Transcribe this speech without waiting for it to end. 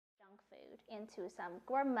into some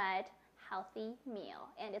gourmet healthy meal.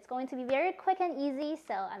 And it's going to be very quick and easy,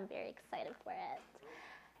 so I'm very excited for it.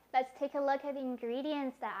 Let's take a look at the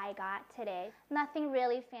ingredients that I got today. Nothing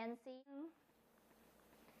really fancy.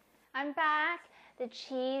 I'm back. The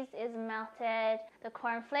cheese is melted. The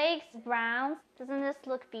cornflakes brown. Doesn't this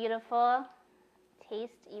look beautiful?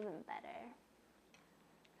 Taste even better.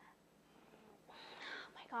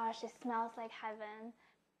 Oh my gosh, it smells like heaven.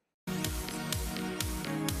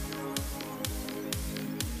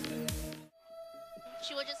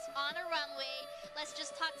 She was just on a runway. Let's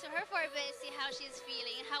just talk to her for a bit, see how she's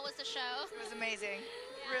feeling. How was the show? It was amazing.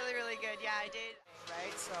 Yeah. Really, really good. Yeah, I did.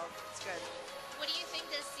 Right, so it's good. What do you think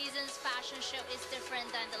this season's fashion show is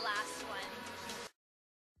different than the last one?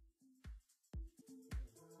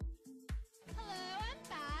 Hello, I'm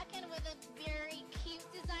back and with a very cute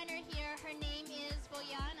designer here. Her name is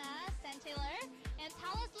Boyana Santaylor. And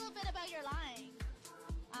tell us a little bit about your line.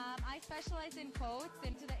 I specialize in coats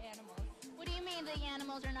into the animals. What do you mean the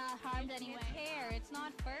animals are not harmed anyway? It's hair. It's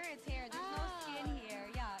not fur, it's hair. There's no skin here.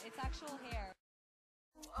 Yeah, it's actual hair.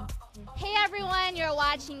 Hey everyone, you're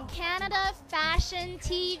watching Canada Fashion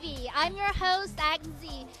TV. I'm your host, Agnes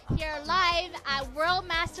Zee, here live at World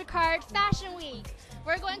MasterCard Fashion Week.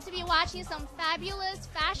 We're going to be watching some fabulous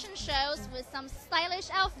fashion shows with some stylish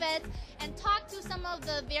outfits and talk to some of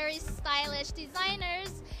the very stylish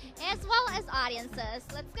designers as well as audiences.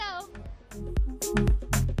 Let's go.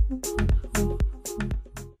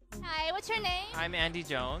 Hi, what's your name? I'm Andy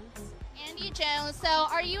Jones. Andy Jones. So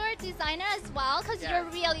are you a designer as well? Because you're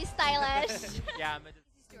really stylish. Yeah, I'm a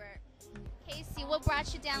Casey, what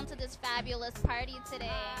brought you down to this fabulous party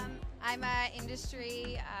today? I'm an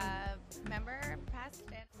industry member, past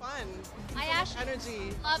and Fun. I actually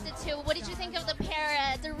Energy. loved it too. What did you think of the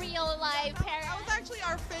parrot, the real live parrot? That was actually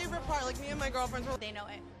our favorite part. Like me and my girlfriends were. they know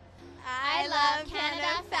it. I love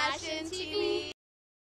Canada Fashion.